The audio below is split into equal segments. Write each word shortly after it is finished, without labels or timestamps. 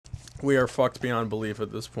We are fucked beyond belief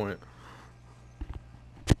at this point.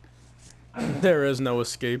 There is no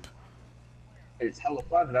escape. It's hella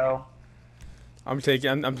fun though. I'm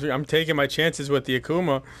taking my chances with the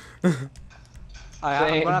Akuma. I'm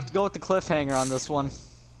gonna have to go with the cliffhanger on this one.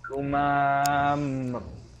 Akuma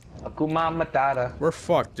Matata. We're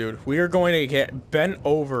fucked, dude. We are going to get bent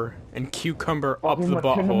over and cucumber up the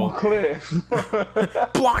butthole.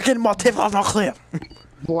 Blocking my tip on the cliff.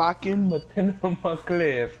 Blocking my tip on the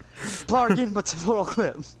cliff. Blocking my tip on the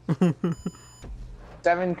cliff.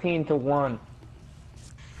 17-1.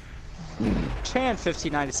 Chan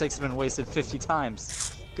 1596 has been wasted 50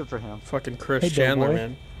 times. Good for him. Fucking Chris Chandler,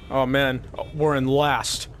 man. Oh man, we're in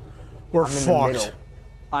last. We're fucked.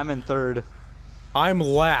 I'm in third. I'm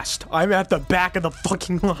last. I'm at the back of the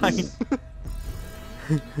fucking line.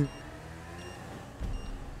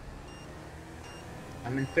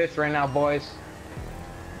 I'm in 5th right now, boys.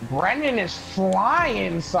 Brendan is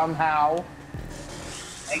flying somehow.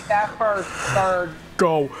 Take that first, third.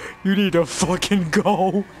 Go. You need to fucking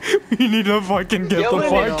go. You need to fucking get the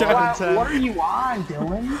fuck out. What are you on,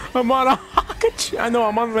 Dylan? I'm on a Hakachi. I know,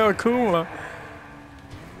 I'm on the Akuma.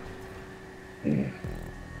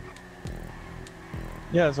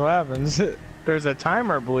 Yeah, that's what happens. There's a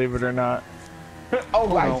timer, believe it or not.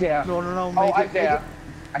 Oh, Isaiah. No. Oh, Isaiah.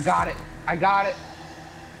 I got it. I got it.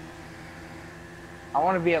 I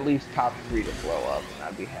want to be at least top 3 to blow up, and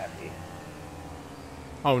I'd be happy.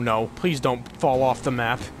 Oh no, please don't fall off the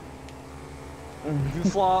map.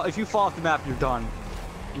 If you fall off the map, you're done.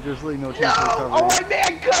 There's really no chance of recovery. Oh my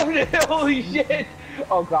man, coming! Holy shit!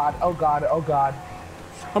 Oh god, oh god, oh god.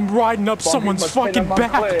 I'm riding up someone's fucking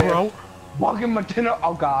back, bro. Walking Martina,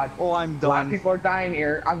 oh god. Oh, I'm A lot of done. people are dying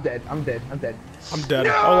here. I'm dead, I'm dead, I'm dead. I'm dead.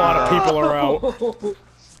 No! A lot of people are out.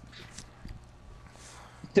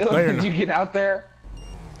 Dylan, did you get out there?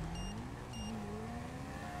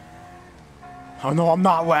 Oh no, I'm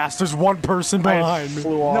not last. There's one person behind me.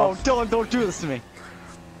 No, Dylan, don't do this to me.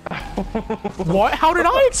 What? How did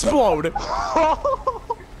I explode?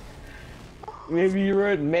 Maybe you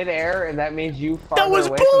were in midair and that means you farther That was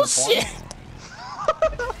away bullshit!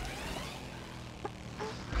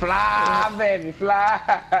 From the fly, baby, fly!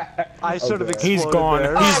 I should have exploded. He's gone.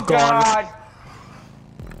 There. He's gone. God.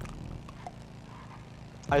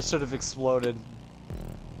 I should have exploded.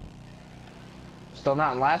 Still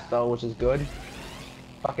not in last though, which is good.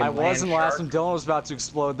 Fucking I wasn't land last shark. when Dylan was about to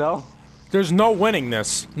explode, though. There's no winning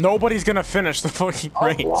this. Nobody's gonna finish the fucking Oh,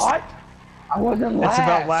 race. what? I wasn't last. It's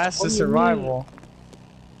about last What to do you mean? survival.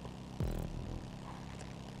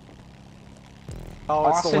 Oh,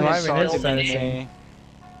 it's the Austin land is shark and then finishing. me.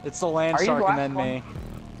 It's the land Are you shark the and then last me.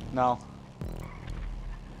 No.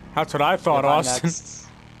 That's what I thought, I'm Austin. next.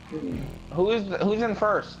 Who's in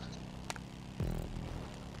first?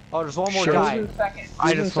 Oh, there's one more Sure. guy. Who's in second? I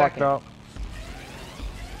Who's in just fucked second? up.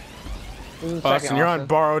 Who's in Austin, second, you're on Austin?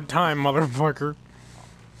 borrowed time, motherfucker.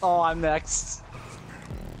 Oh, I'm next.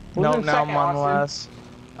 Who's No, in now I'm second, on Austin? last.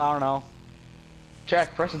 I don't know.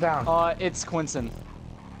 Check, press it down. It's Quinson.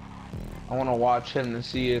 I want to watch him to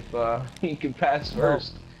see if he can pass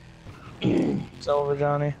first. It's over,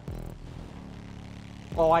 Johnny.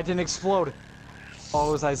 Oh, I didn't explode. Oh,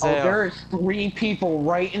 it was Oh, Isaiah. there's 3 people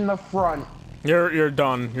right in the front. You're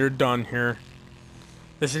done. You're done here.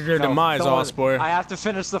 This is your No, demise, don't worry. Osboy. I have to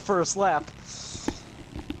finish the first lap.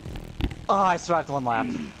 Oh, I survived 1 lap.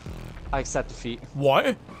 I accept defeat.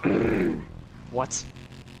 What? What?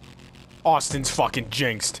 Austin's fucking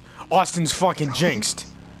jinxed. Austin's fucking jinxed.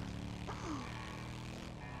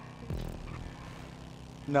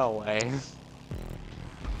 No way.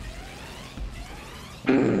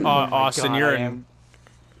 Austin, God, you're I in. am-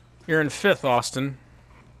 You're in 5th, Austin.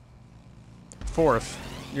 4th.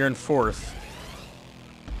 You're in 4th.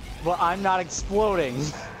 But I'm not exploding.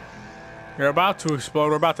 You're about to explode.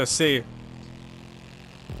 We're about to see.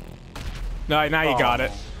 No, now you got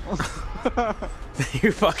it.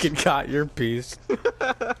 You fucking got your piece.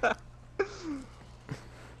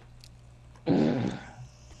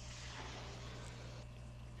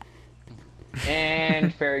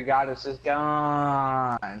 And Fairy Goddess is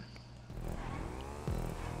gone.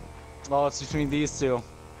 Oh, it's between these two.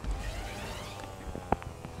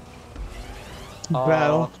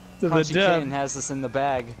 Battle to the Punchy death. Kitten has this in the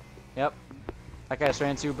bag. Yep. That guy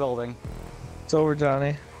ran into a building. It's over,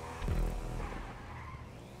 Johnny.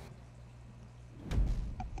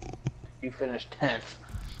 You finished 10th.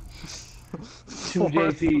 2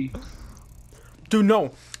 JP. Dude,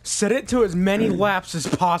 no. Set it to as many laps as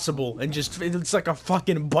possible and just, it's like a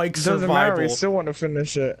fucking bike Doesn't matter, we survival. still want to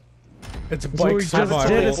finish it. It's a what we bike just survival.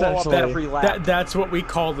 did, Blow up essentially. every lap. That's what we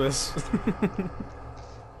call this.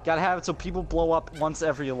 Gotta have it so people blow up once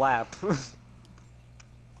every lap.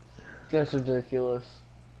 That's ridiculous.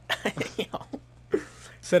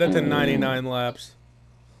 Set it to 99 laps.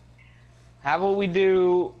 How about we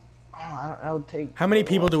do? Oh, I would take. How many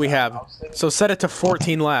people do we have? So set it to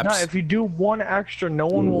 14 laps. No, if you do one extra, no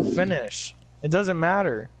one will finish. It doesn't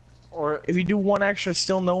matter. Or if you do one extra,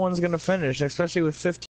 still no one's gonna finish, especially with 15.